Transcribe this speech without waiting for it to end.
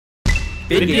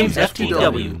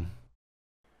VidGamesFTW.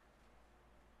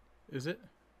 Is it?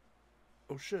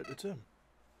 Oh shit, it's him.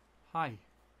 Hi.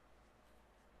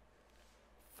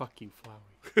 Fuck you,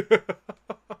 Flowey.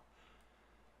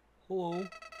 Hello.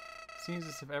 Seems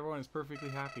as if everyone is perfectly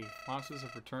happy. Monsters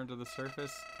have returned to the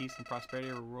surface. Peace and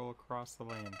prosperity will roll across the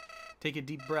land. Take a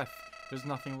deep breath. There's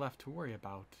nothing left to worry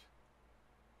about.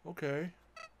 Okay.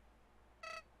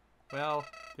 Well,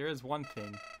 there is one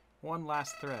thing. One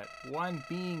last threat. One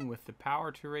being with the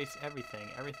power to erase everything.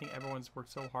 Everything everyone's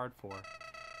worked so hard for.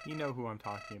 You know who I'm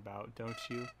talking about, don't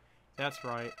you? That's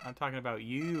right. I'm talking about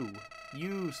you.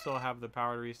 You still have the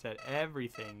power to reset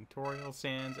everything. Toriel,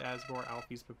 Sans, Asgore,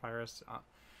 Alphys, Papyrus,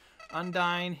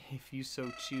 Undyne, if you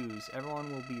so choose.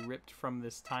 Everyone will be ripped from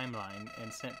this timeline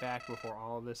and sent back before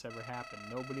all of this ever happened.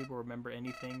 Nobody will remember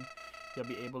anything. You'll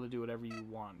be able to do whatever you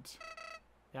want.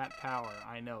 That power,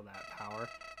 I know that power.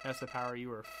 That's the power you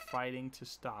were fighting to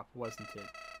stop, wasn't it?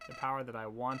 The power that I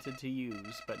wanted to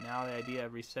use, but now the idea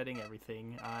of resetting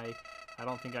everything, I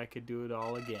don't think I could do it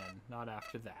all again. Not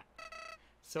after that.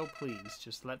 So please,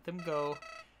 just let them go.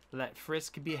 Let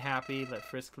Frisk be happy. Let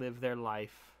Frisk live their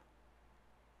life.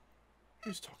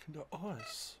 He's talking to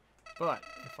us. But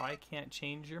if I can't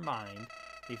change your mind,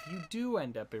 if you do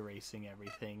end up erasing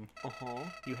everything,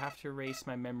 you have to erase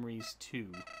my memories too.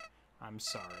 I'm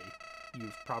sorry.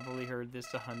 You've probably heard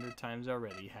this 100 times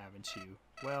already, haven't you?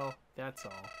 Well, that's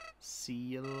all. See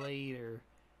you later.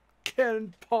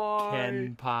 Ken Pie.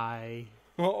 Ken Pie.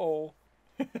 Uh-oh.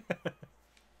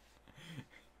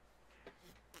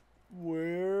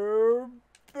 We're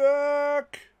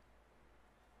back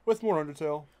with more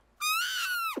Undertale.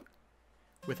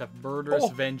 With a murderous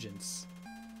vengeance.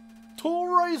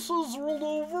 2 races ruled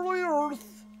over the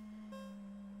earth.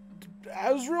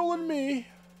 Azrael and me.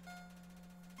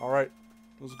 Alright,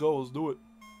 let's go. Let's do it.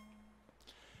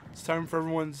 It's time for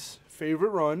everyone's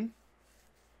favorite run.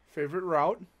 Favorite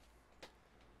route.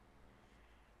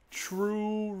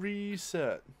 True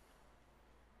reset.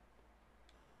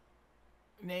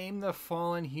 Name the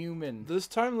fallen human. This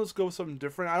time, let's go with something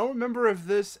different. I don't remember if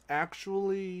this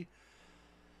actually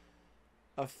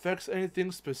affects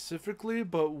anything specifically,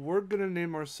 but we're going to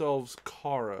name ourselves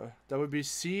Chara. That would be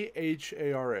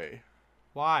C-H-A-R-A.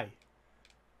 Why?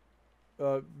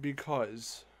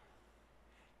 Because.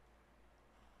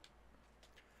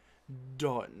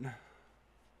 Done.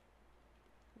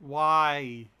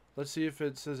 Why? Let's see if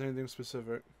it says anything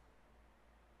specific.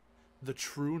 The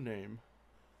true name.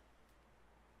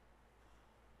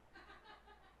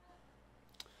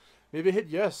 Maybe hit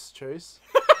yes, Chase.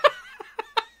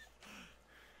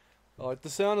 I like the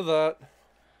sound of that.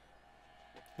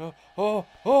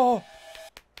 Oh!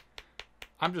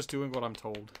 I'm just doing what I'm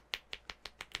told.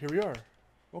 Here we are.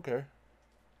 Okay.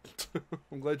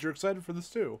 I'm glad you're excited for this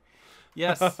too.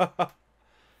 Yes.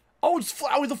 Oh, it's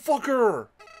Flowey the fucker!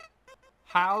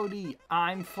 Howdy,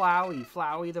 I'm Flowey.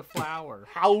 Flowey the flower.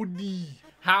 Howdy.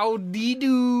 Howdy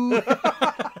do.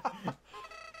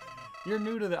 You're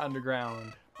new to the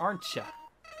underground, aren't ya?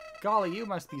 Golly, you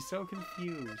must be so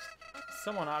confused.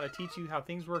 Someone ought to teach you how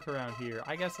things work around here.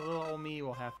 I guess a little old me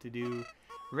will have to do.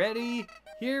 Ready?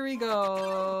 Here we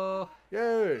go.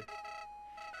 Yay.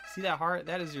 See that heart?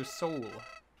 That is your soul.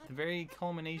 The very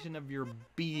culmination of your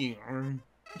being.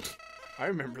 I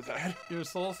remember that. Your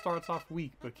soul starts off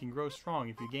weak, but can grow strong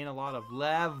if you gain a lot of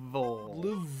level.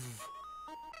 Live.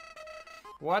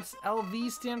 What's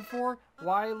LV stand for?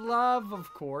 Why, love,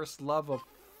 of course. Love of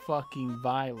fucking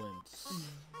violence.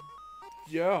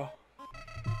 Yeah.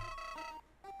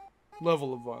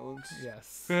 Level of violence.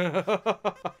 Yes.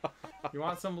 You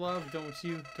want some love, don't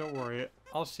you? Don't worry.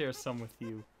 I'll share some with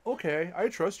you. Okay, I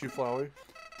trust you, Flowey.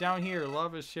 Down here,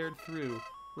 love is shared through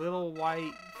little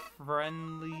white friendliness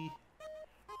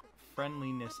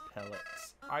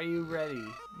pellets. Are you ready?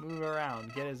 Move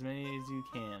around. Get as many as you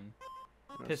can.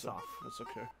 Piss off. That's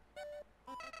okay.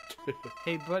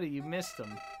 Hey, buddy, you missed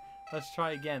them. Let's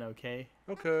try again, okay?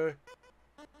 Okay.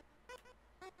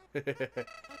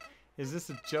 Is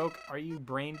this a joke? Are you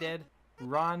brain dead?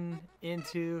 Run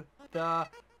into the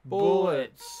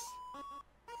bullets.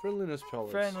 Friendliness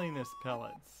pellets. Friendliness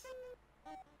pellets.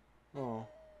 Oh.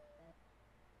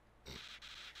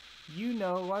 You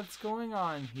know what's going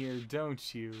on here,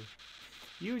 don't you?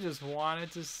 You just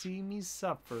wanted to see me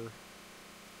suffer.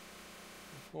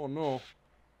 Oh no.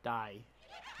 Die.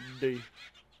 D.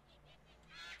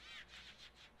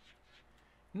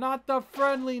 Not the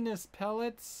friendliness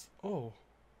pellets. Oh.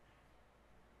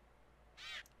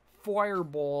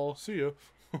 Fireball. See ya.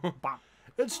 Bop.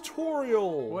 It's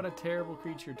Toriel. What a terrible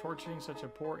creature, torturing such a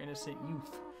poor innocent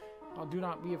youth. Oh, do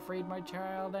not be afraid, my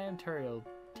child. I am Toriel.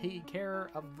 Take care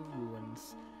of the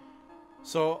ruins.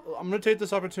 So I'm gonna take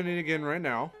this opportunity again right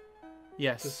now to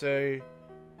Yes. say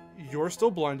you're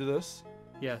still blind to this.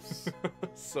 Yes.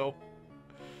 So,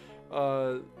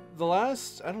 the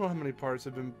last, I don't know how many parts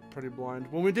have been pretty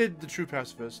blind. When we did the True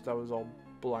Pacifist, that was all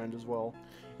blind as well.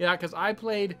 Yeah, because I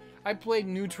played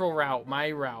neutral route,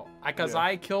 my route. Because Yeah.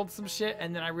 I killed some shit,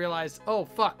 and then I realized, oh,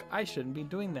 fuck, I shouldn't be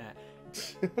doing that.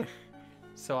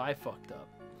 So I fucked up.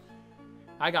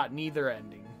 I got neither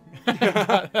ending.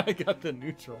 I got the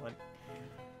neutral one.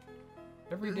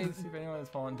 Every day to see if anyone has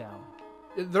fallen down.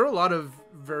 There are a lot of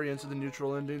variants of the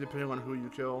neutral ending depending on who you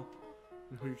kill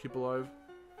and who you keep alive.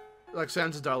 Like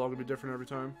Sans' dialogue would be different every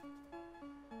time.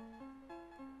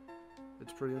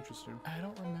 It's pretty interesting. I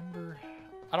don't remember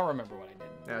what I did.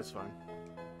 Yeah, it's fine.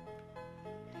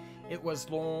 It was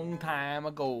long time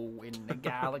ago in a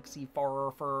galaxy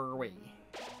far, far away.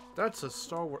 That's a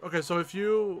Star Wars. Okay, so if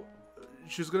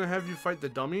she's gonna have you fight the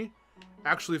dummy,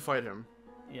 actually fight him.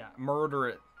 Yeah, murder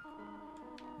it.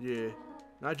 Yeah,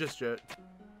 not just yet.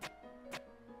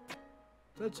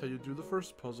 That's how you do the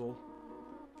first puzzle.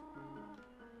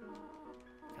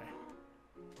 Okay.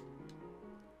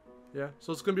 Yeah,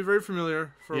 so it's gonna be very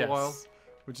familiar for a while.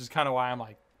 Which is kind of why I'm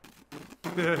like,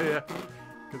 Yeah.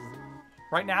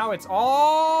 right now it's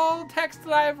all text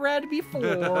that I've read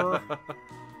before.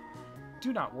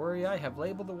 Do not worry, I have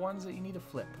labeled the ones that you need to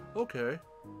flip. Okay.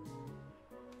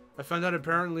 I found out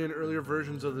apparently in earlier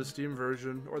versions of the Steam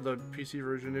version, or the PC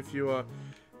version, if you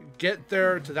get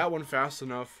there to that one fast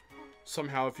enough,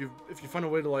 somehow, if you find a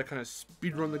way to like kind of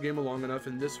speedrun the game along enough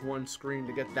in this one screen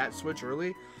to get that switch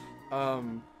early,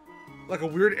 like a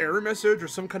weird error message or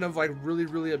some kind of like really,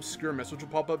 really obscure message will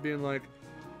pop up being like,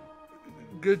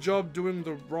 good job doing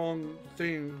the wrong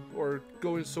thing, or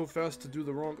going so fast to do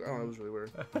the wrong... I don't know, it was really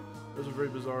weird. It was a very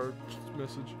bizarre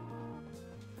message.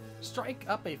 Strike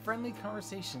up a friendly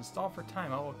conversation. Stall for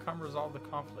time. I will come resolve the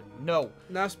conflict. No.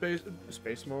 Nah, Space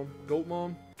Mom. Goat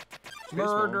Mom. Space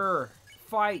Murder.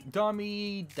 Fight.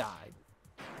 Dummy. Died.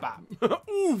 Bop. Mom.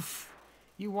 Oof!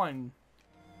 You won.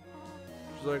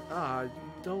 She's like,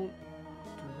 don't...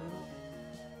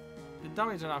 The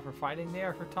dummies are not for fighting. They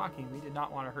are for talking. We did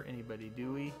not want to hurt anybody,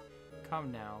 do we?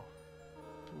 Come now.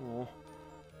 Oh,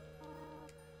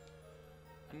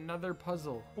 Another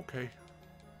puzzle. okay.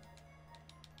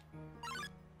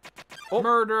 Oh.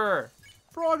 Murder.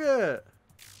 Frogget!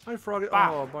 Hi, Frogget.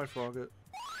 Ah. Oh, bye, Frogget.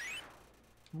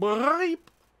 Bleep!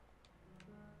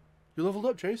 You leveled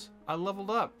up, Chase. I leveled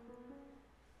up.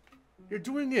 You're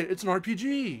doing it. It's an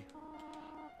RPG.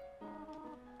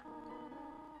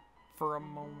 For a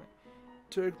moment.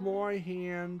 Take my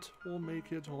hand. We'll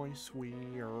make it, I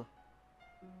swear.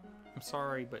 I'm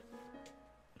sorry, but...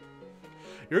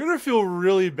 You're gonna feel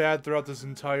really bad throughout this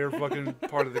entire fucking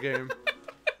part of the game.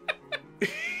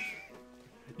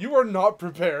 You are not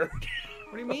prepared.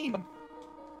 What do you mean?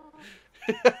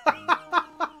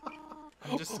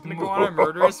 I'm just gonna go on a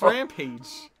murderous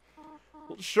rampage.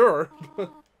 Well, sure. The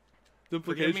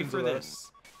Forgive me implications for of that.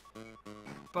 this.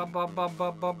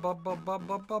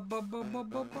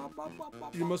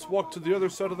 You must walk to the other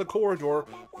side of the corridor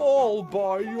all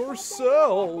by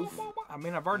yourself. I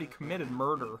mean, I've already committed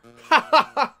murder.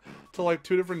 To like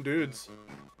 2 different dudes.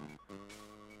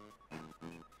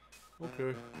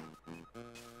 Okay.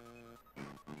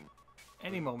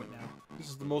 Any moment now. This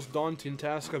is the most daunting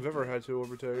task I've ever had to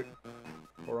overtake.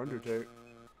 Or undertake.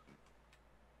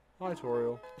 Hi,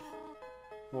 Toriel.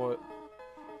 What?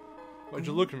 Why'd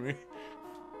you look at me?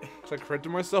 Did I credit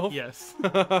myself? Yes.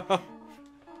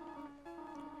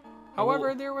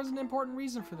 However, there was an important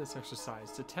reason for this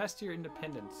exercise, to test your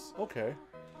independence. Okay.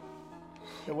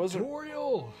 It wasn't.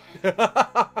 Tutorial! You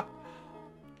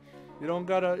don't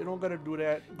gotta do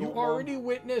that. You already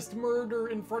witnessed murder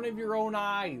in front of your own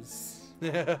eyes.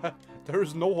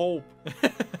 There's no hope.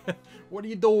 What are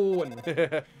you doing?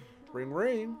 Ring,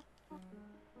 ring.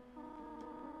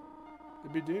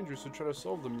 It'd be dangerous to try to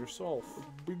solve them yourself.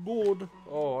 It'd be good.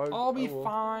 Oh, I'll be I will.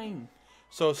 fine.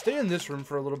 So stay in this room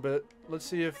for a little bit. Let's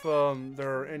see if there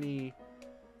are any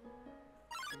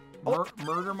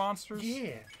Murder monsters?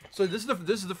 Yeah. So this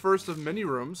is the first of many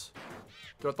rooms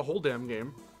throughout the whole damn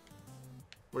game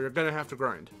where you're gonna have to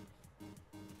grind.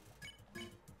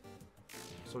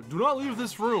 So do not leave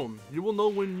this room. You will know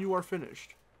when you are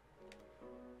finished.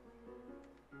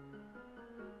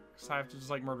 So I have to just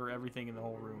like murder everything in the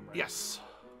whole room, right? Yes.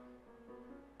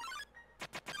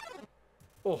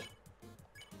 Oh.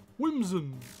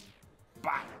 Whimsun.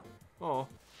 Bah! Oh.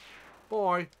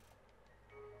 Boy.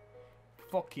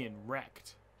 Fucking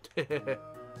wrecked. Another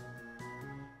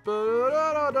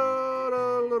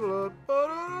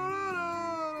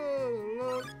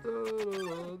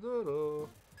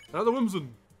Whimsun.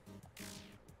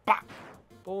 Bah!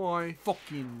 Boy.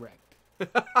 Fucking wrecked.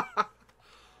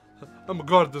 I'm a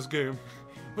god at this game.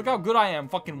 Look how good I am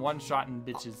fucking one-shotting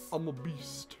bitches. I'm a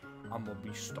beast. I'm a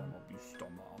beast, I'm a beast,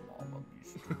 I'm a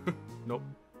beast. Nope.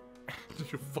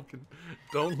 You fucking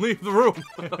don't leave the room.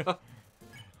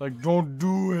 Like, don't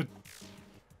do it.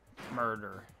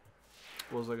 Murder.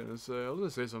 What was I gonna say? I was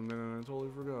gonna say something and I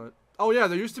totally forgot. Oh yeah,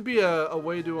 there used to be a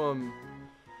way to in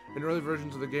early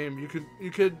versions of the game you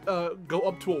could go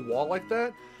up to a wall like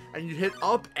that and you hit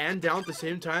up and down at the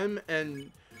same time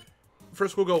and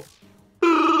first we'll go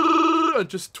and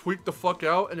just tweak the fuck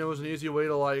out, and it was an easy way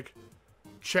to like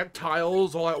check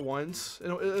tiles all at once. It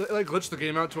like glitched the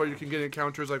game out to where you can get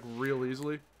encounters like real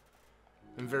easily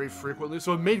and very frequently.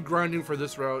 So it made grinding for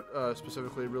this route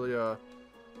specifically really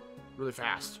really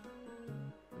fast.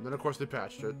 And then of course they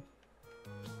patched it.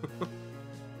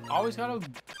 Always gotta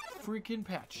freaking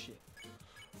patch shit.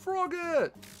 Frog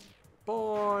it!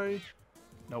 Bye!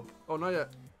 Nope. Oh, not yet.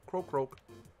 Croak, croak.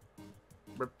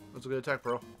 Rip. That's a good attack,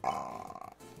 bro.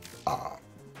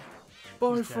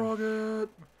 Bye, Frogget!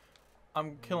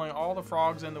 I'm killing all the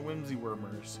frogs and the whimsy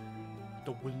wormers.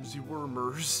 The whimsy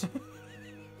wormers.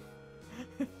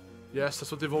 Yes,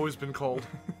 that's what they've always been called.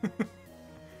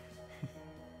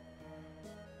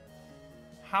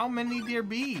 How many there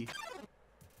be?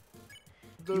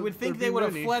 You would think they would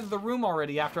have fled the room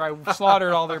already after I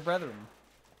slaughtered all their brethren.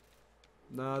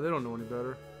 Nah, they don't know any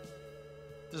better.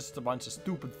 Just a bunch of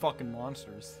stupid fucking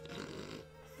monsters.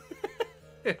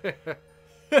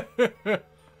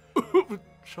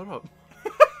 Shut up.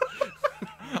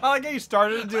 I like how you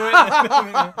started to do it.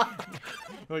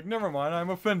 Like, never mind, I'm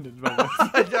offended by this.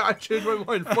 Yeah, I changed my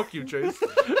mind. Fuck you, Chase.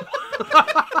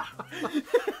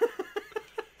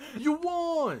 You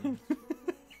won!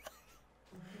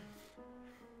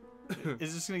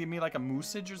 Is this gonna give me like a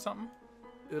moosage or something?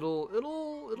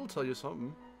 It'll tell you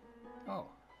something. Oh.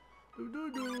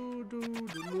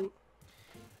 Do-do-do-do-do-do.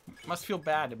 Must feel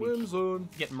bad to be Whimsun.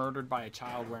 get murdered by a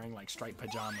child wearing like striped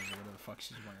pajamas or whatever the fuck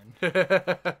she's wearing.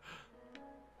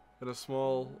 And a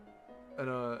small and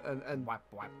Wap,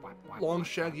 wap, wap, wap, long wap,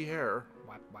 shaggy hair.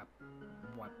 wap, wap,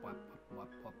 wap, wap, wap,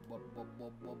 wap, wap, wap,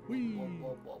 wap, wap, Whee. wap,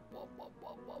 wap, wap, wap, wap,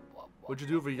 wap, wap, wap, What'd you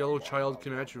do if a yellow child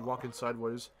came at you walking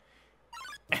sideways?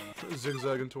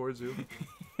 Zigzagging towards you.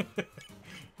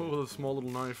 With a small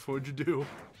little knife, what'd you do?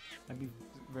 I'd be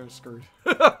very scared.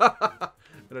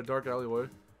 In a dark alleyway.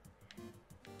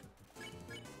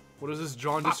 What is this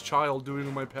jaundiced child doing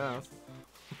in my path?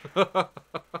 Yeah,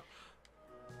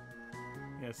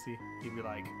 see, he'd be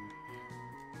like,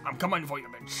 I'm coming for you,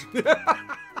 bitch.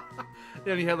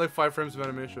 Yeah, and he had like 5 frames of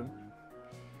animation.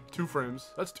 2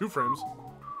 frames. That's 2 frames.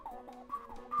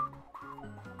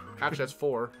 Actually, that's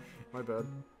 4. My bad.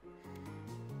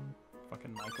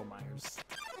 Fucking Michael Myers.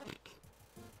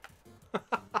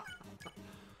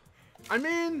 I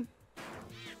mean,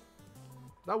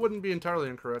 that wouldn't be entirely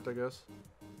incorrect, I guess.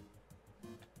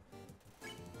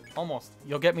 Almost.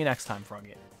 You'll get me next time,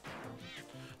 Froggy.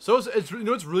 So it's you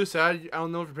know what's really sad? I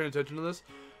don't know if you're paying attention to this.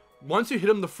 Once you hit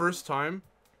him the first time,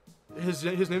 his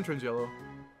name turns yellow.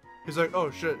 He's like, oh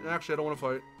shit, actually I don't want to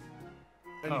fight.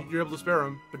 And you're able to spare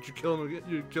him, but you kill him.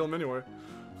 You kill him anyway.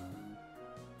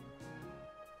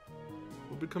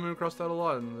 We'll be coming across that a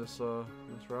lot in this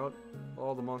this route.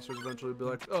 All the monsters eventually be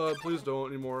like, please don't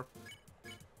anymore.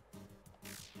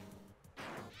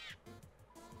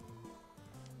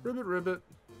 Ribbit, ribbit.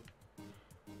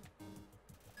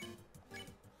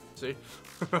 See?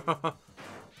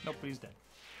 Nope, he's dead.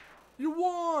 You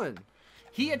won!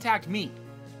 He attacked me.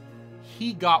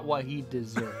 He got what he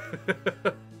deserved.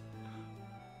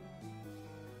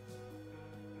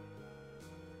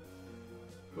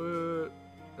 But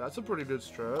that's a pretty good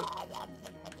strat.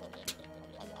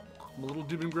 I'm a little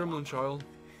demon gremlin child.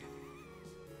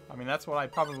 I mean, that's what I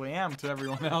probably am to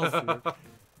everyone else here.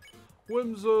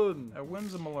 Whimsun! A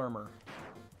whimsimalurmer.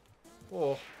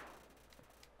 Oh.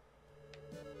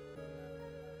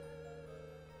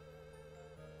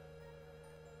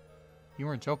 You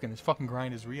weren't joking. This fucking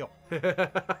grind is real.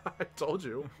 I told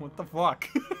you. What the fuck?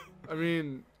 I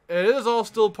mean, it is all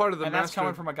still part of the and master... that's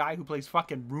coming from a guy who plays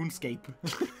fucking RuneScape.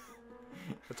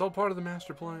 It's all part of the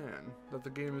master plan that the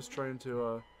game is trying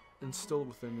to instill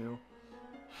within you.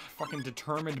 Fucking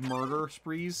determined murder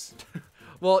sprees.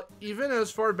 Well, even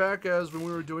as far back as when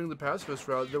we were doing the pacifist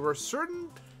route, there were certain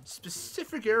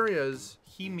specific areas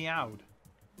He meowed.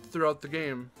 throughout the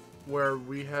game where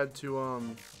we had to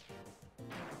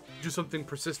do something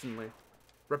persistently.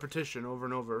 Repetition over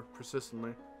and over,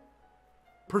 persistently.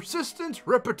 Persistent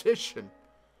repetition!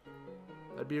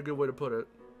 That'd be a good way to put it.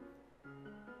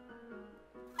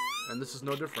 And this is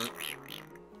no different.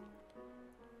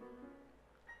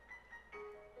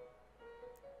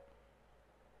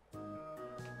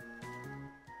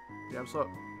 Yeah, what's up?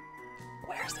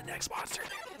 Where's the next monster?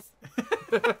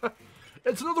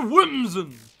 It's another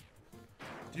Whimsin!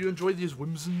 Do you enjoy these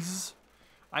Whimsins?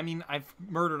 I mean, I've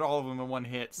murdered all of them in one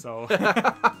hit, so...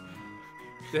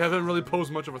 They haven't really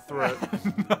posed much of a threat.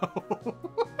 No.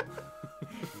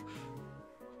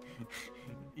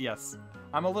 Yes.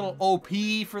 I'm a little OP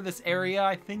for this area,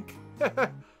 I think.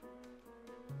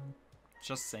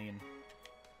 Just saying.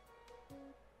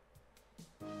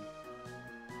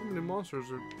 How many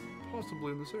monsters are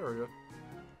possibly in this area?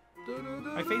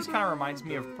 My face kind of reminds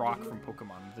me of Brock from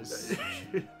Pokemon. This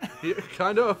Yeah,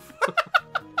 kind of.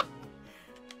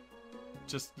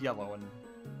 just yellow and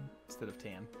instead of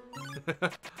tan.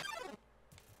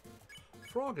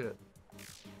 Frog it.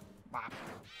 Bop.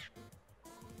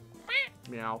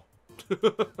 Meow.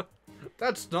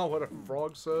 That's not what a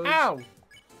frog says. Ow!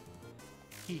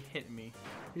 He hit me.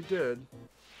 He did.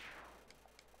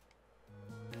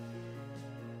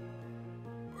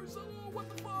 Marcelo, what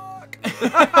the fuck?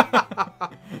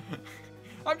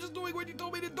 I'm just doing what you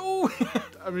told me to do.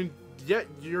 I mean, yeah,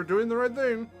 you're doing the right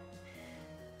thing.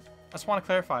 I just want to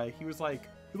clarify. He was like,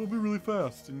 "It'll be really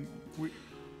fast," and we.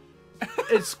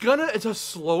 It's a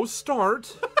slow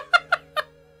start.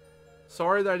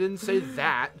 Sorry that I didn't say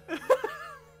that.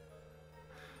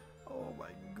 Oh my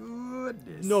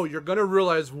goodness. No, you're gonna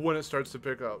realize when it starts to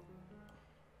pick up.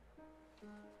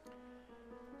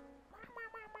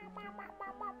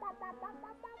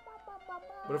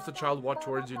 What if the child walked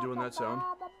towards you doing that sound?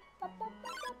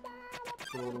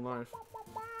 With a little knife.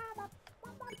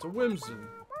 It's a Whimsin.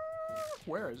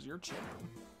 Where is your children?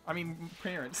 I mean,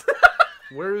 parents.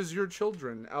 Where is your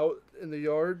children? Out in the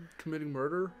yard committing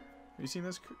murder? Have you seen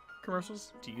those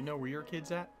commercials? Do you know where your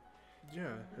kid's at?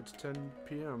 Yeah, it's 10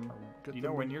 p.m. Do you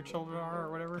know when your children are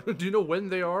or whatever? Do you know when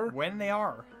they are? When they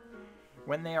are.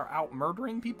 When they are out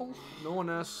murdering people? No one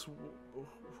asks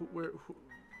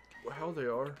how they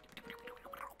are.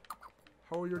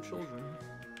 How are your children?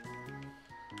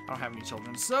 I don't have any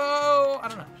children, so I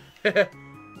don't know.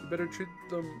 You better treat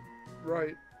them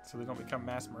right. So they don't become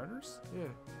mass murderers? Yeah.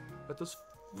 Let this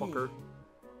fucker.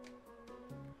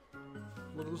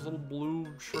 Look at this little blue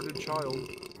shirted child.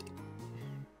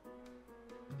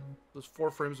 There's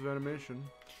 4 frames of animation.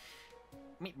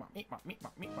 Meat, meat, meat, meat,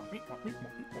 meat, meat, meat, meat, meat,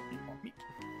 meat, meat.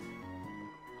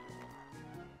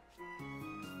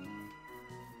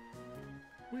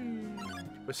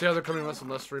 But see how they're coming less and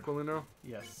less frequently now?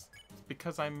 Yes. It's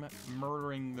because I'm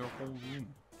murdering their whole room.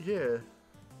 Yeah.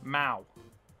 Mao.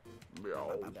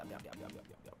 Meow.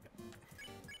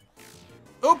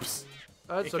 Oops!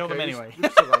 That's It killed okay. him anyway. You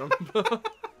still got him.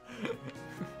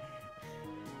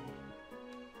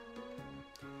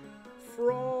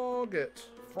 Frog it.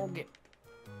 Frog it.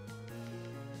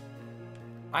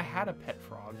 I had a pet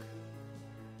frog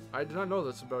I did not know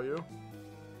this about you.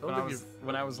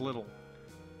 when I was little.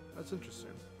 That's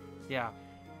interesting. Yeah.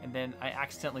 And then I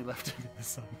accidentally left him in the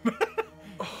sun.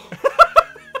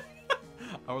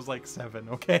 I was like 7,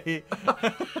 okay?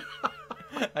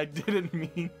 I didn't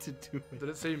mean to do it. Did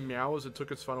it say meow as it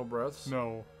took its final breaths?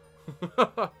 No.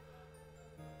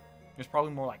 It's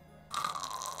probably more like...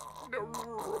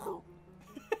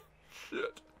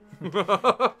 Shit.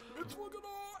 It's looking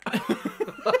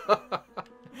on!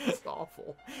 It's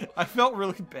awful. I felt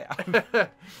really bad.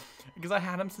 Because I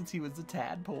had him since he was a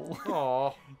tadpole.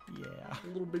 Aw. Yeah.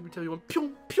 Little baby tail went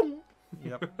pew pew.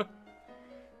 Yep.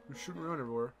 You're shooting around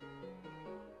everywhere.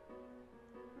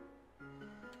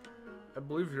 I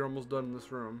believe you're almost done in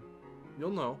this room.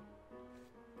 You'll know.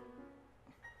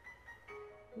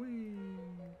 Whee.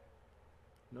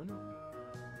 No, no.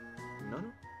 No,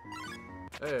 no.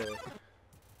 Hey.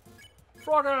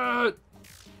 Frog it!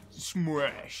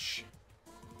 Smash.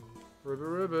 Ribbit,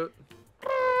 ribbit.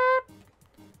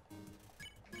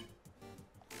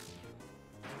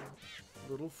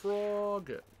 Little frog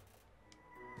it.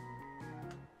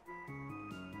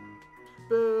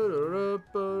 Bro.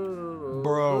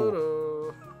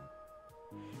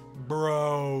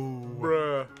 Bro.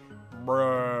 Bruh.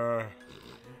 Bruh.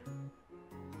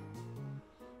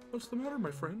 What's the matter,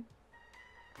 my friend?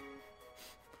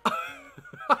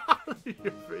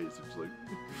 Your face is like,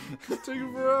 it's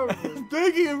taking forever.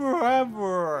 Taking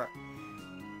forever.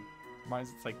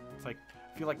 Mine's it's like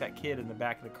I feel like that kid in the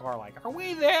back of the car, like, are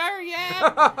we there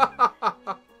yet?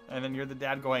 And then you're the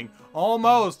dad going,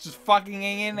 almost, just fucking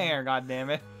hang in there,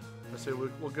 goddammit. I say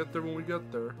we'll get there when we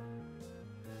get there.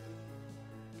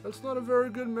 That's not a very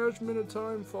good measurement of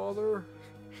time, Father.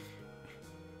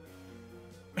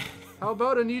 How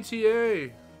about an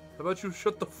ETA? How about you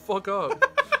shut the fuck up?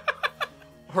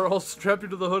 Or I'll strap you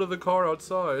to the hood of the car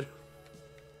outside.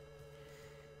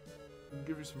 And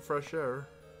give you some fresh air.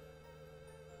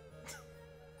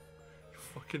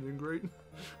 Fucking ingrate.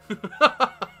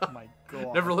 Oh my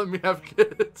god. Never let me have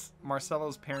kids.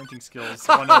 Marcelo's parenting skills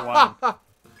 101.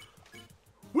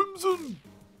 Whimsun!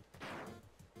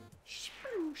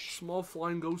 Small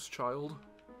flying ghost child.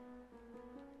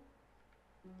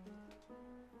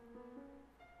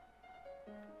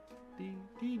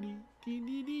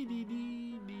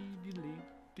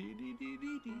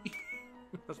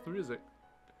 That's the music.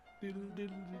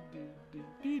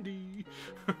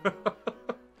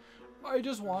 I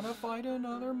just want to fight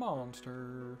another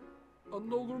monster.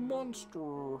 Another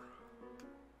monster.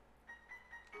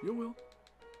 You will.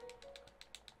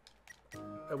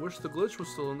 I wish the glitch was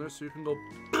still in there so you can go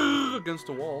against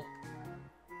a wall.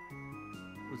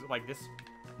 Was it like this?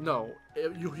 No,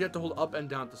 you have to hold up and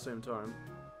down at the same time.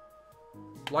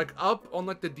 Like up on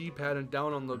like the D-pad and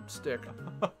down on the stick.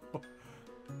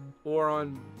 Or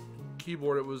on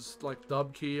keyboard it was like the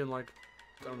up key and like,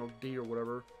 I don't know, D or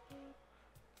whatever.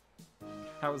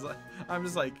 I'm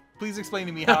just like, please explain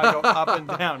to me how I go up and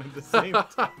down at the same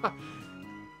time.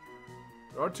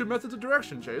 There are two methods of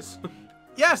direction, Chase.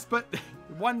 Yes, but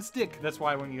one stick. That's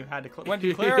why when you had to when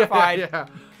you clarified yeah.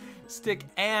 stick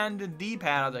and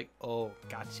D-pad, I was like, oh,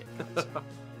 gotcha.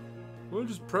 Well,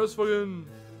 just press fucking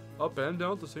up and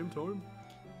down at the same time.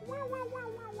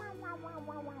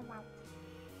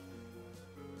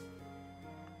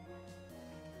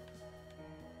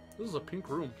 This is a pink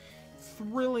room.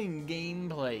 Thrilling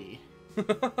gameplay.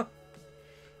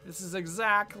 This is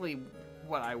exactly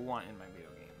what I want in my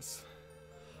video games.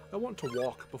 I want to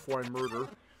walk before I murder.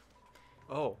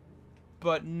 Oh.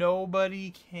 But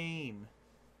nobody came.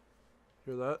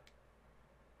 Hear that?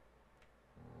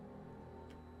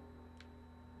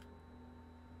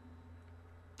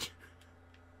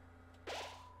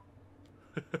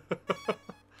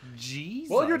 Jesus.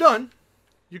 Well, you're done.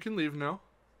 You can leave now.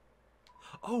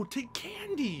 Oh, take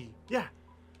candy. Yeah.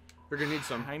 You're gonna need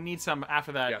some. I need some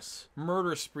after that Yes.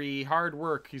 murder spree. Hard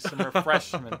work. Use some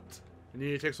refreshment. And you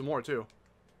need to take some more, too.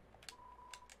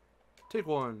 Take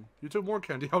one. You took more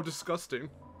candy. How disgusting.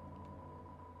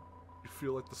 You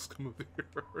feel like the scum of the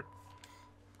earth.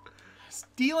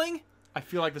 Stealing? I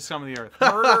feel like the scum of the earth.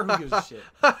 Murder? Who gives a shit?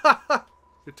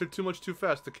 You took too much too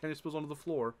fast. The candy spills onto the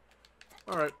floor.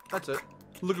 Alright, that's it.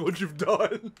 Look at what you've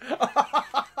done.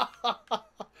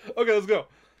 Okay, let's go.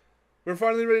 We're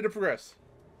finally ready to progress.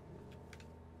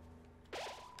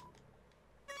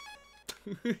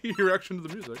 Your reaction to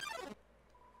the music.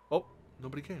 Oh,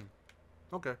 nobody came.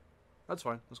 Okay, that's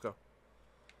fine. Let's go.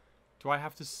 Do I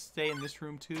have to stay in this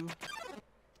room too?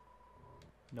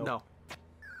 Nope.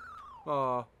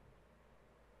 No.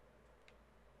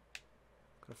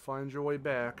 Gotta find your way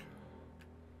back.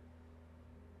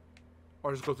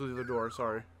 Or just go through the other door,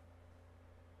 sorry.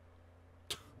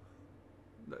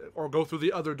 Or go through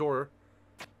the other door.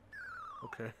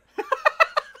 Okay.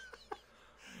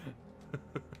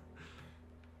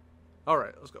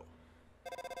 Alright, let's go.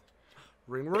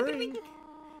 Ring ring.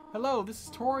 Hello, this is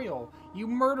Toriel. You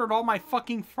murdered all my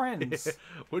fucking friends.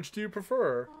 Which do you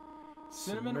prefer?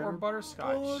 Cinnamon or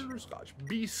butterscotch? Butterscotch.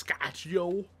 Be-scotch,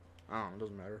 yo. I don't know, it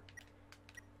doesn't matter.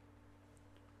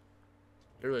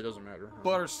 It really doesn't matter.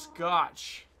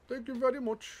 Butterscotch. Thank you very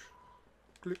much.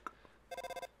 Click.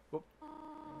 Whoop.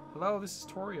 Hello, this is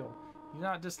Toriel. You do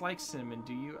not dislike cinnamon,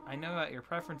 do you? I know that your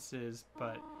preferences,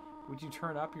 but would you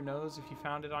turn up your nose if you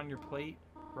found it on your plate?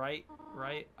 Right?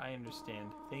 Right? I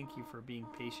understand. Thank you for being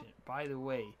patient. By the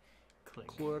way, click.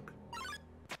 Click.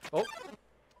 Oh.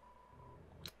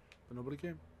 But nobody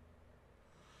came.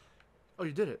 Oh,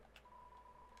 you did it.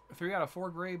 3 out of 4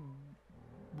 gray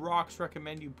rocks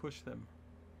recommend you push them.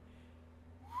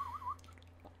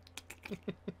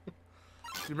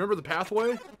 You remember the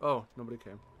pathway? Oh, nobody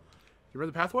came. You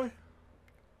remember the pathway?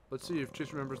 Let's see if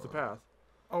Chase remembers the path.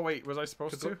 Oh wait, was I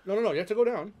supposed to? No, you have to go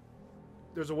down.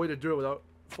 There's a way to do it without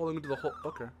falling into the hole.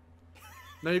 Okay.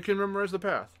 Now you can memorize the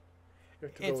path.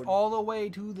 It's all the way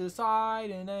to the side,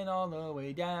 and then all the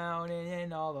way down, and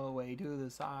then all the way to the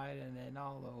side, and then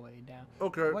all the way down.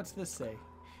 Okay. What's this say?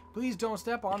 Please don't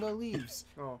step on the leaves.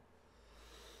 Oh.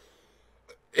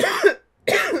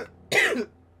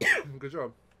 Good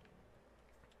job.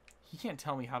 You can't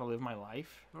tell me how to live my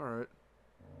life. Alright.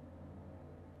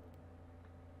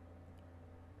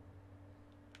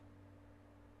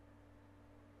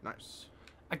 Nice.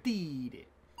 I did it.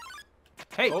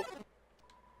 Hey! Oh.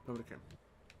 Nobody came.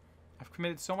 I've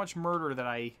committed so much murder that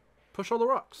I Push all the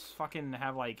rocks. fucking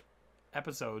have, like,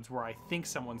 episodes where I think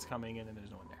someone's coming and then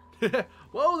there's no one there.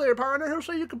 Whoa there, partner. Who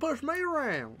said you can push me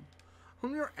around?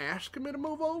 When you're asking me to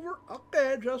move over?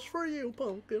 Okay, just for you,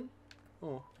 pumpkin.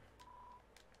 Oh.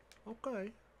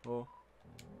 Okay. Oh.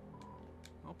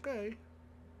 Okay.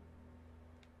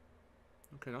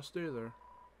 Okay, now stay there.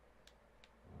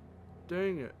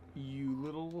 Dang it. You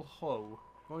little hoe.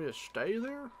 Oh, yeah, stay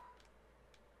there?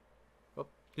 Oh,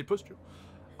 he pushed you.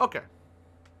 Okay.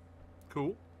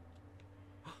 Cool.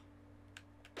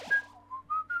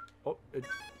 Oh, it's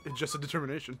just a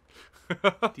determination.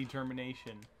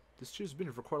 Determination. This cheese has been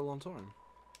here for quite a long time.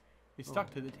 It's stuck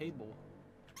to the table.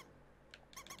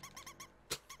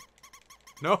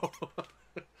 No.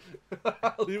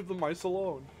 Leave the mice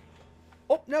alone.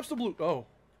 Oh, naps the blue. Oh.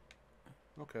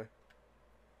 Okay.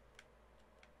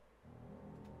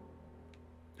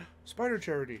 Spider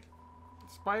charity.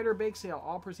 Spider bake sale.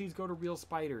 All proceeds go to real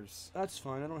spiders. That's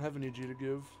fine. I don't have any G to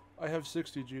give. I have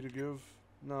 60 G to give.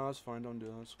 No, that's fine. Don't do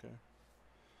that. It's okay.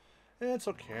 It's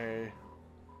okay.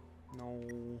 No.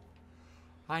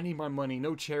 I need my money.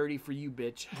 No charity for you,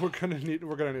 bitch. We're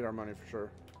gonna need our money for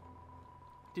sure.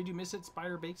 Did you miss it?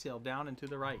 Spider bake sale down and to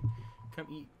the right. Come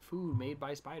eat food made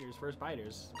by spiders for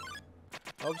spiders.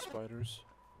 Of spiders.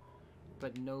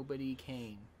 But nobody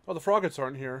came. Oh, the froggets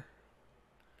aren't here.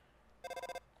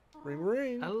 Ring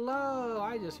ring. Hello!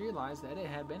 I just realized that it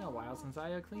had been a while since I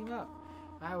had cleaned up.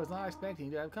 I was not expecting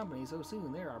to have company so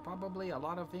soon. There are probably a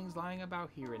lot of things lying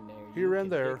about here and there. Here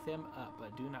and there. Pick them up,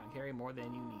 but do not carry more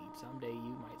than you need. Someday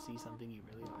you might see something you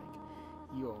really like.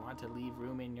 You will want to leave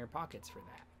room in your pockets for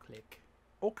that. Click.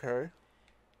 Okay.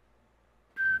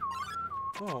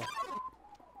 Oh.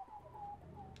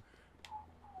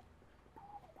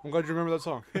 I'm glad you remember that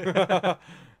song.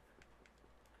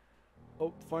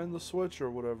 Oh, find the switch or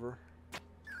whatever.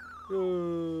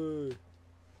 Yay.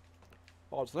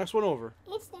 Oh, it's the next one over.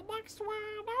 It's the next one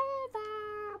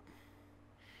over.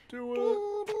 Do it.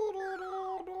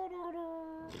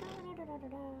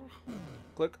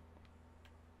 Click.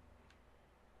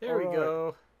 There we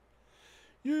go.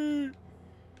 Yay.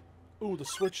 Ooh, the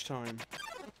switch time.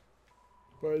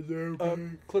 Right there,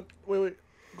 click. Wait.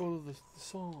 Go to the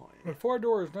sign. The 4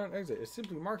 doors, not exit. It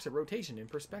simply marks a rotation in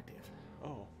perspective.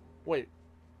 Oh. Wait.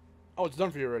 Oh, it's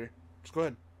done for you already. Just go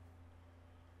ahead.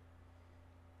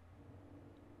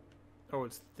 Oh,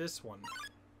 it's this one.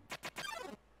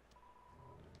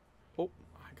 Oh.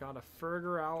 I gotta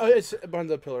figure out. Oh, it's behind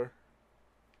the pillar.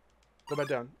 Go back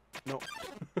down. No.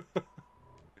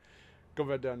 Go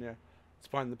back down, yeah. It's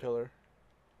behind the pillar.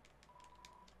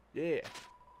 Yeah.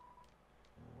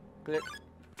 Click.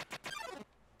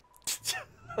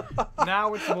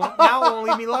 Now it won't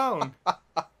leave me alone.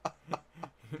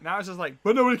 Now it's just like,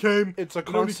 but nobody came. It's a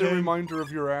constant reminder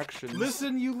of your actions.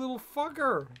 Listen, you little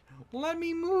fucker. Let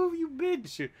me move, you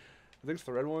bitch. I think it's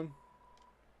the red one.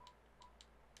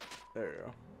 There you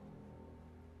go.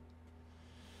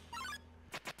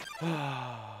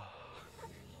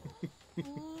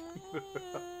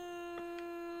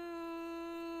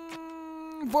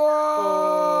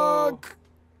 Fuck.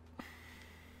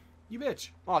 You bitch.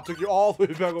 Oh, it took you all the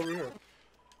way back over here.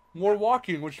 More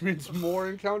walking, which means more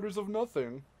encounters of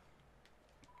nothing.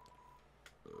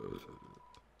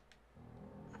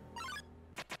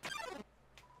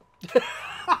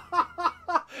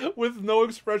 With no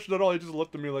expression at all, he just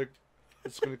looked at me like,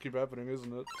 it's gonna keep happening,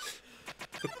 isn't it?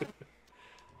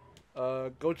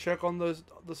 Go check on the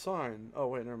sign. Oh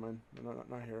wait, never mind.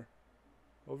 Not here.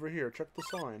 Over here, check the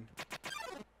sign.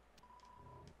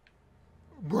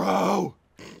 Bro!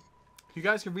 You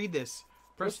guys can read this.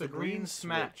 Press the green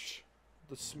smash.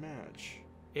 The smash.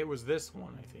 It was this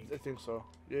one, I think. I think so.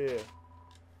 Yeah.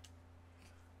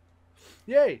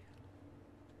 Yay!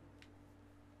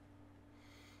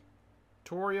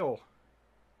 Tutorial.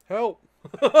 Help!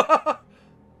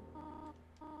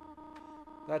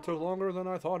 That took longer than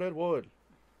I thought it would.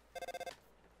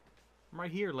 I'm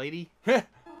right here, lady.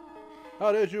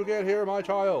 How did you get here, my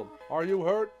child? Are you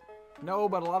hurt? No,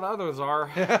 but a lot of others are.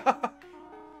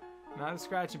 Not a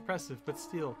scratch impressive, but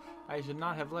still, I should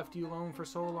not have left you alone for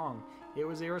so long. It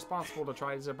was irresponsible to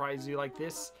try to surprise you like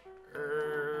this.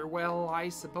 Well, I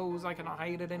suppose I cannot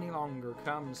hide it any longer.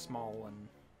 Come, small one.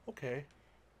 Okay.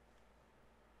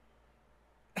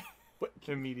 What?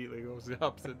 Immediately goes the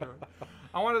opposite door.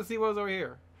 I want to see what was over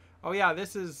here. Oh yeah,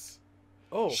 this is...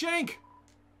 Oh. Shank!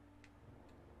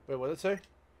 Wait, what did it say?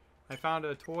 I found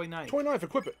a toy knife. Toy knife,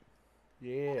 equip it.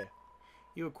 Yeah.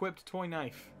 You equipped toy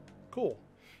knife. Cool.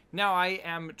 Now I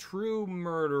am true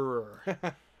murderer.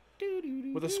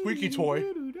 With a squeaky toy.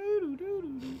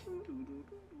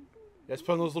 Yeah, it's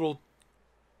put on those little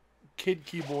kid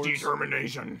keyboards.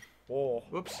 Determination. Oh.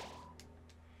 Whoops.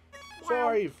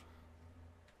 5.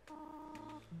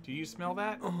 Do you smell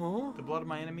that? Uh-huh. The blood of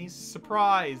my enemies?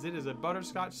 Surprise! It is a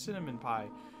butterscotch cinnamon pie.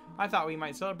 I thought we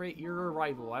might celebrate your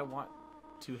arrival. I want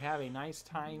to have a nice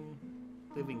time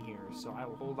living here, so I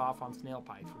will hold off on snail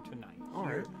pie for tonight.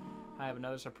 Alright. I have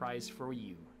another surprise for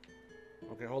you.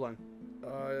 Okay, hold on.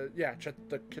 Yeah, check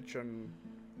the kitchen.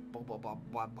 Blah, blah, blah,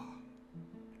 blah, blah.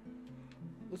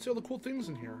 Let's see all the cool things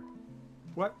in here.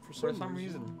 What? For For some some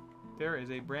reason, there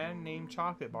is a brand name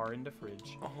chocolate bar in the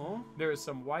fridge. Uh-huh. There is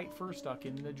some white fur stuck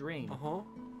in the drain. Uh-huh.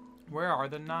 Where are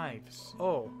the knives?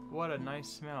 Oh. What a nice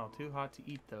smell. Too hot to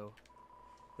eat, though.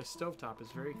 The stovetop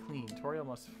is very clean. Toriel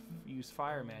must use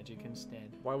fire magic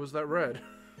instead. Why was that red?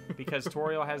 Because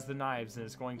Toriel has the knives and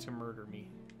is going to murder me.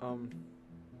 I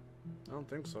don't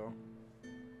think so.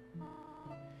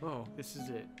 Oh. This is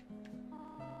it.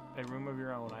 A room of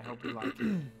your own. I hope you like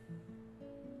it.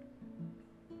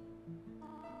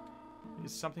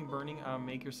 Is something burning?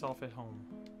 Make yourself at home.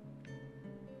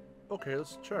 Okay,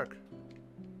 let's check.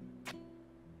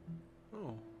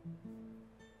 Oh.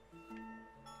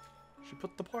 She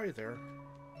put the pie there.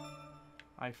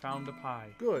 I found a pie.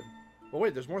 Good. Oh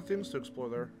wait, there's more things to explore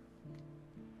there.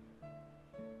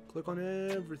 Click on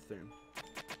everything.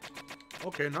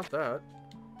 Okay, not that.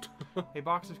 A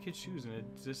box of kids' shoes and a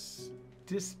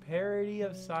disparity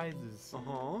of sizes.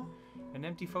 Uh-huh. An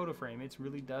empty photo frame. It's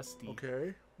really dusty.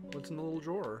 Okay. What's in the little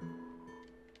drawer?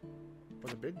 Or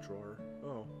the big drawer?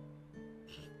 Oh.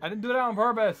 I didn't do that on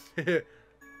purpose. There's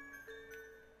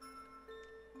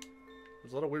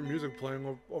a lot of weird music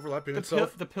playing, overlapping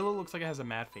itself. The pillow looks like it has a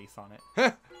mad face on it.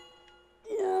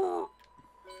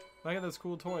 Look at those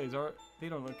cool toys. They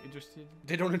don't look interested.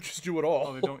 They don't interest you at all.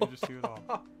 Oh, they don't interest you at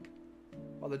all.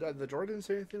 Oh, the drawer didn't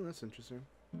say anything? That's interesting.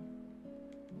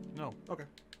 No. Okay.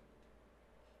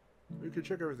 We could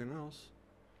check everything else.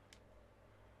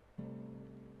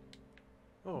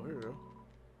 Oh, here we go.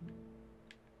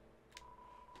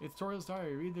 It's Toriel's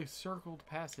diary. Read the circled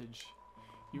passage.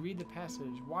 You read the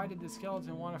passage. Why did the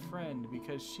skeleton want a friend?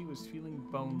 Because she was feeling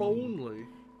bonely. Bonely.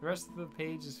 The rest of the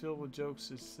page is filled with jokes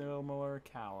of similar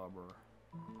caliber.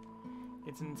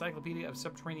 It's an encyclopedia of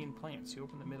subterranean plants. You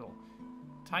open the middle.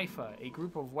 Typha, a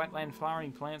group of wetland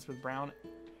flowering plants with brown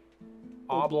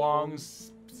oblong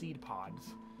seed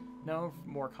pods, known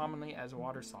more commonly as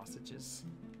water sausages.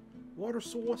 Water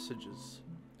sausages.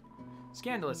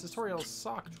 Scandalous, Toriel's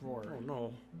sock drawer. Oh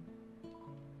no.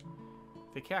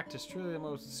 The cactus, truly the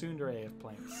most tsundere of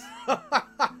plants.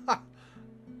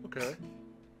 Okay.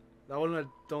 That one I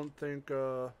don't think,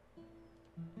 yeah,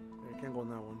 you can't go in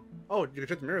that one. Oh, you can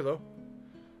check the mirror though.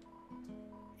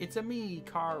 It's a me,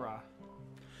 Kara.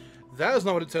 That is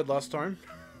not what it said last time.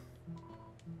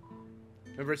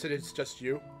 Remember it said it's just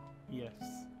you? Yes.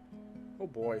 Oh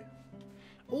boy.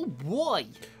 Oh boy!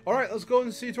 Alright, let's go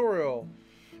and see Toriel.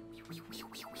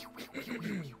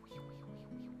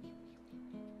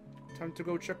 Time to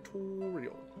go check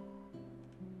Toriel.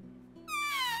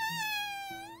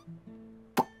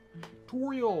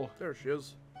 Toriel! There she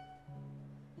is.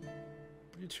 What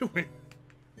are you doing?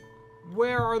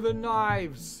 Where are the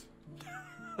knives?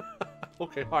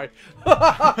 Okay, hi.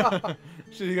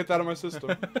 Should you get that on my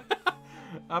system?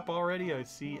 Up already, I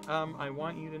see. I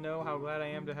want you to know how glad I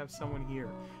am to have someone here.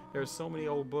 There are so many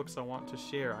old books I want to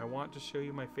share. I want to show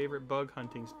you my favorite bug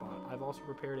hunting spot. I've also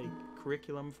prepared a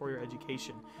curriculum for your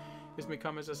education. This may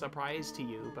come as a surprise to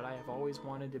you, but I have always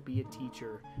wanted to be a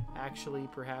teacher. Actually,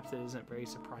 perhaps it isn't very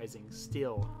surprising.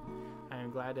 Still, I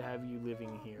am glad to have you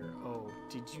living here. Oh,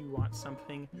 did you want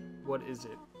something? What is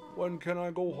it? When can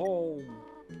I go home?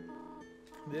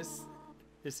 This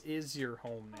is your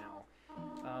home now.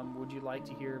 Would you like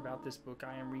to hear about this book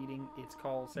I am reading? It's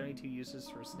called 72 Uses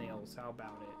for Snails. How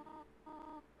about it?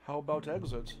 How about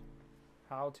exit?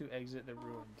 How to exit the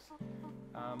ruins.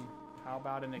 How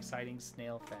about an exciting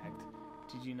snail fact?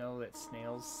 Did you know that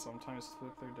snails sometimes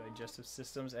flip their digestive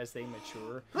systems as they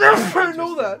mature? I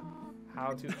know that!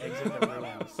 How to exit the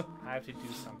ruins. I have to do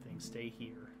something. Stay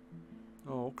here.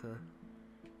 Oh, okay.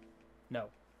 No.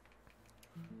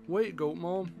 Wait, Goat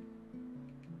Mom.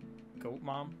 Goat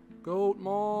Mom? Goat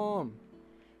Mom!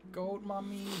 Goat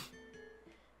Mommy.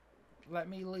 Let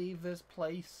me leave this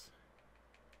place.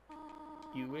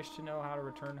 You wish to know how to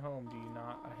return home, do you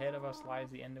not? Ahead of us lies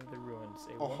the end of the ruins,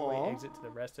 a one-way exit to the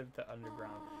rest of the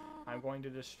underground. I'm going to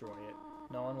destroy it.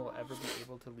 No one will ever be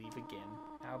able to leave again.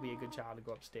 I'll be a good child to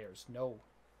go upstairs. No.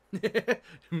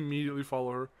 Immediately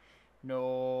follow her.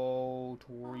 No,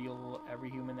 Toriel. Every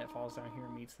human that falls down here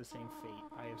meets the same fate.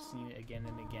 I have seen it again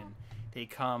and again. They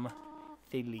come,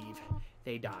 they leave,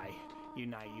 they die. You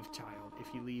naive child.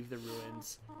 If you leave the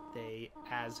ruins,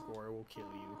 Asgore will kill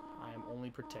you. I am only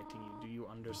protecting you. Do you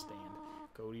understand?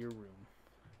 Go to your room.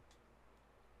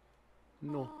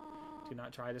 No. Do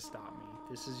not try to stop me.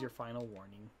 This is your final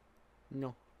warning.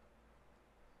 No.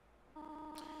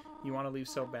 You want to leave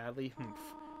so badly?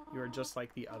 Humph. You are just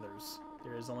like the others.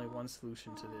 There is only one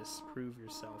solution to this. Prove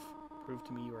yourself. Prove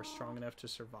to me you are strong enough to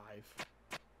survive.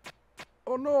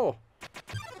 Oh no!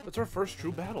 That's our first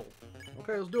true battle.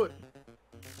 Okay, let's do it.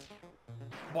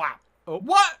 Wow. Oh.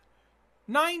 What?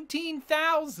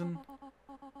 19,000?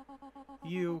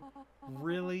 You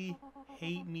really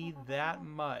hate me that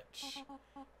much?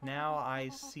 Now I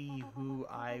see who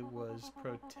I was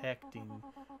protecting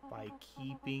by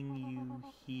keeping you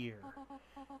here.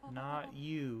 Not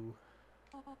you,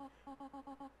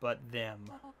 but them.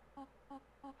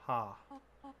 Ha.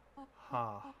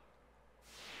 Ha.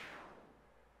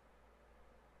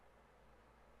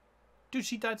 Dude,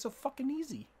 she died so fucking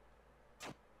easy.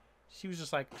 She was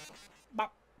just like,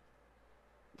 bop.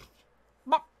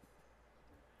 Bop.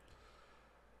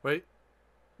 Wait.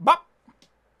 Bop.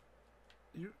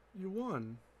 You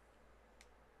won.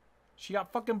 She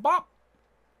got fucking bop.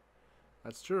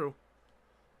 That's true.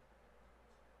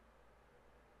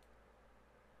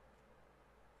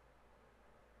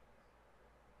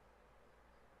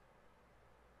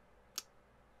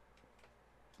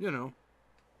 You know.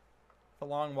 The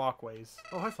long walkways.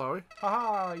 Oh, hi, Flowey.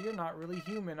 Haha, you're not really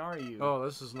human, are you? Oh,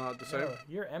 this is not the same. No,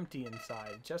 you're empty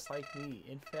inside, just like me.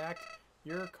 In fact,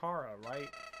 you're Kara, right?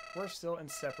 We're still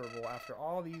inseparable after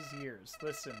all these years.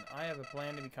 Listen, I have a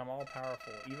plan to become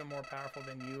all-powerful, even more powerful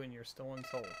than you and your stolen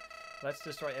soul. Let's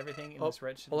destroy everything in this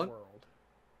wretched world.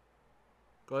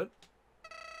 Go ahead.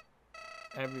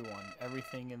 Everyone,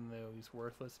 everything in those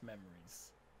worthless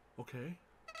memories. Okay.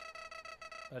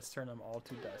 Let's turn them all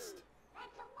to dust.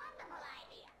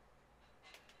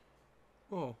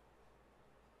 Oh.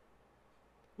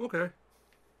 Okay.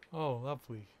 Oh,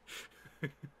 lovely.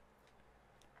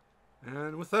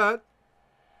 And with that,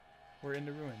 we're in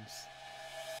the ruins.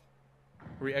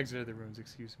 We exited the ruins,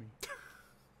 excuse me.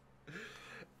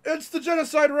 it's the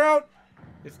genocide route!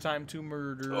 It's time to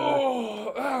murder.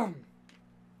 Oh,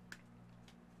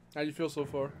 how do you feel so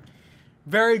far?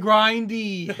 Very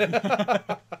grindy.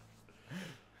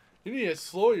 You need to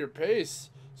slow your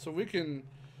pace so we can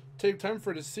take time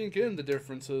for it to sink in the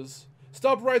differences.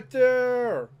 Stop right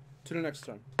there! Tune in next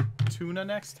time. Tuna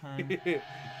next time.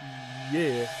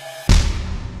 Yeah.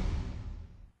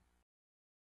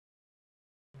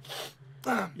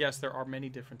 Yes, there are many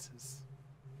differences.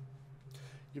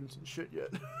 Give him some shit yet.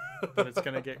 But it's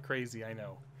going to get crazy, I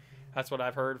know. That's what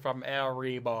I've heard from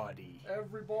everybody.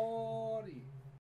 Everybody.